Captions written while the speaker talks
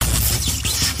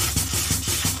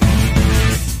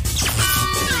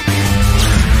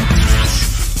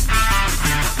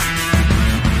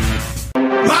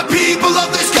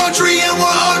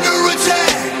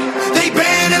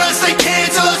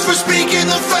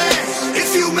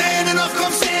If you man enough,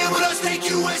 come stand with us, take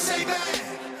USA back.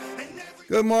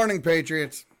 Good morning,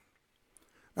 Patriots.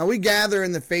 Now, we gather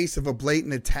in the face of a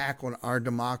blatant attack on our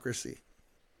democracy,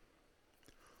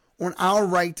 on our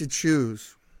right to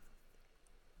choose,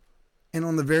 and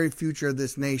on the very future of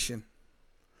this nation.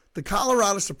 The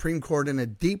Colorado Supreme Court, in a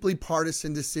deeply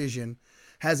partisan decision,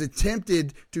 has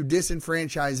attempted to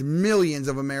disenfranchise millions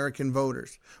of American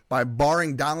voters by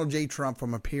barring Donald J. Trump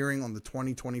from appearing on the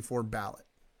 2024 ballot.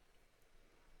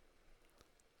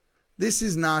 This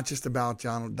is not just about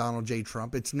Donald J.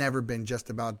 Trump. It's never been just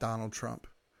about Donald Trump.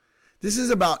 This is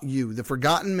about you, the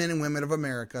forgotten men and women of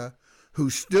America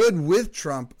who stood with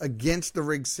Trump against the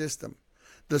rigged system,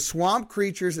 the swamp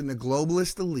creatures and the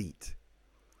globalist elite.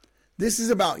 This is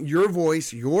about your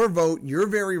voice, your vote, your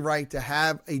very right to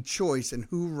have a choice in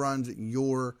who runs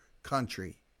your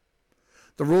country.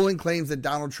 The ruling claims that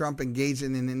Donald Trump engaged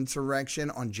in an insurrection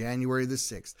on January the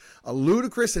 6th, a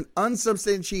ludicrous and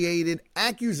unsubstantiated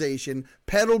accusation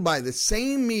peddled by the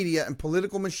same media and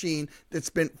political machine that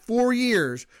spent 4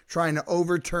 years trying to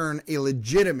overturn a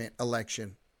legitimate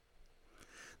election.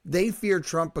 They fear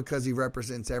Trump because he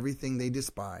represents everything they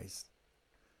despise: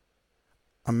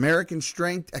 American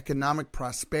strength, economic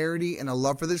prosperity, and a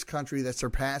love for this country that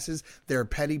surpasses their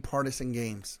petty partisan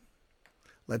games.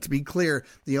 Let's be clear,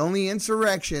 the only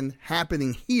insurrection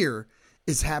happening here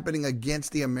is happening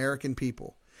against the American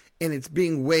people, and it's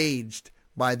being waged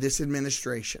by this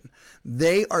administration.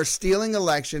 They are stealing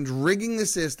elections, rigging the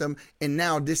system, and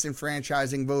now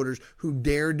disenfranchising voters who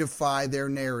dare defy their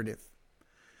narrative.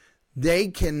 They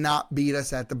cannot beat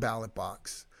us at the ballot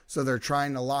box, so they're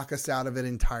trying to lock us out of it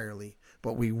entirely,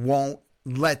 but we won't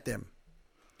let them.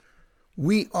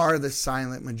 We are the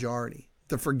silent majority,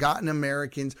 the forgotten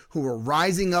Americans who are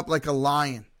rising up like a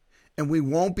lion, and we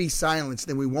won't be silenced,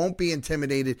 and we won't be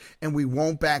intimidated, and we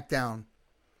won't back down.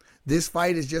 This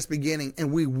fight is just beginning,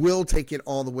 and we will take it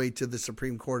all the way to the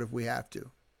Supreme Court if we have to.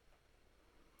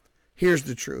 Here's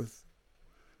the truth.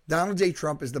 Donald J.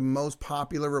 Trump is the most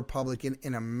popular Republican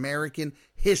in American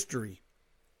history.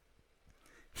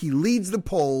 He leads the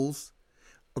polls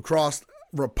across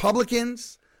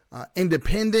Republicans,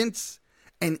 independents,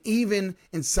 and even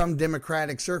in some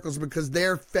Democratic circles because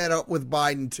they're fed up with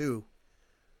Biden too.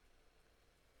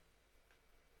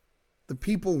 The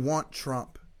people want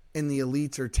Trump, and the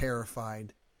elites are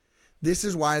terrified. This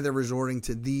is why they're resorting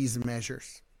to these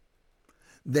measures.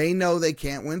 They know they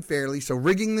can't win fairly, so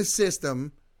rigging the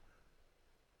system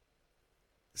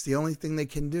is the only thing they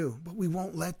can do, but we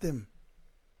won't let them.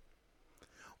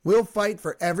 We'll fight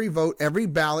for every vote, every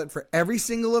ballot, for every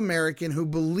single American who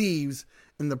believes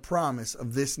in the promise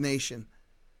of this nation.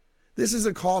 This is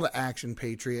a call to action,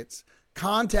 Patriots.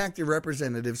 Contact your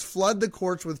representatives, flood the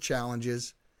courts with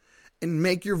challenges, and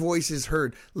make your voices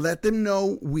heard. Let them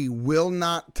know we will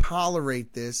not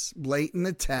tolerate this blatant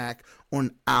attack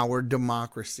on our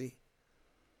democracy.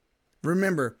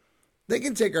 Remember, they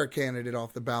can take our candidate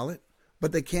off the ballot,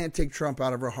 but they can't take Trump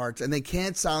out of our hearts, and they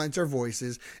can't silence our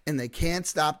voices, and they can't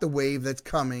stop the wave that's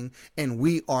coming, and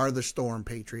we are the storm,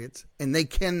 Patriots, and they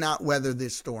cannot weather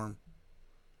this storm.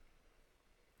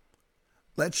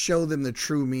 Let's show them the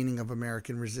true meaning of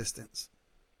American resistance.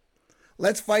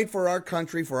 Let's fight for our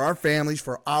country, for our families,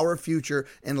 for our future,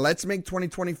 and let's make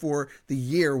 2024 the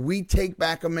year we take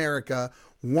back America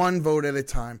one vote at a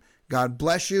time. God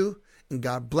bless you, and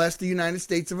God bless the United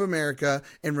States of America,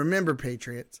 and remember,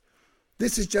 Patriots,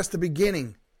 this is just the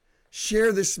beginning.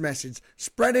 Share this message.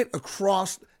 Spread it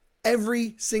across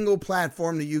every single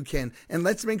platform that you can. And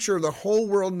let's make sure the whole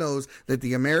world knows that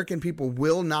the American people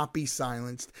will not be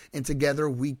silenced. And together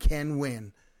we can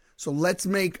win. So let's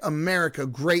make America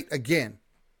great again.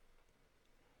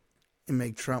 And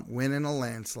make Trump win in a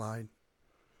landslide.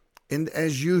 And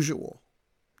as usual,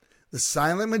 the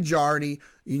silent majority,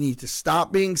 you need to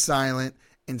stop being silent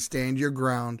and stand your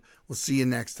ground. We'll see you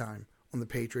next time on the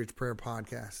Patriots Prayer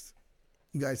Podcast.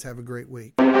 You guys have a great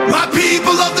week. My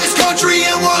people of this country,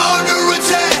 and we're under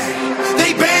attack.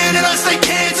 They banning us, they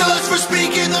cancel us for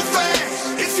speaking the facts.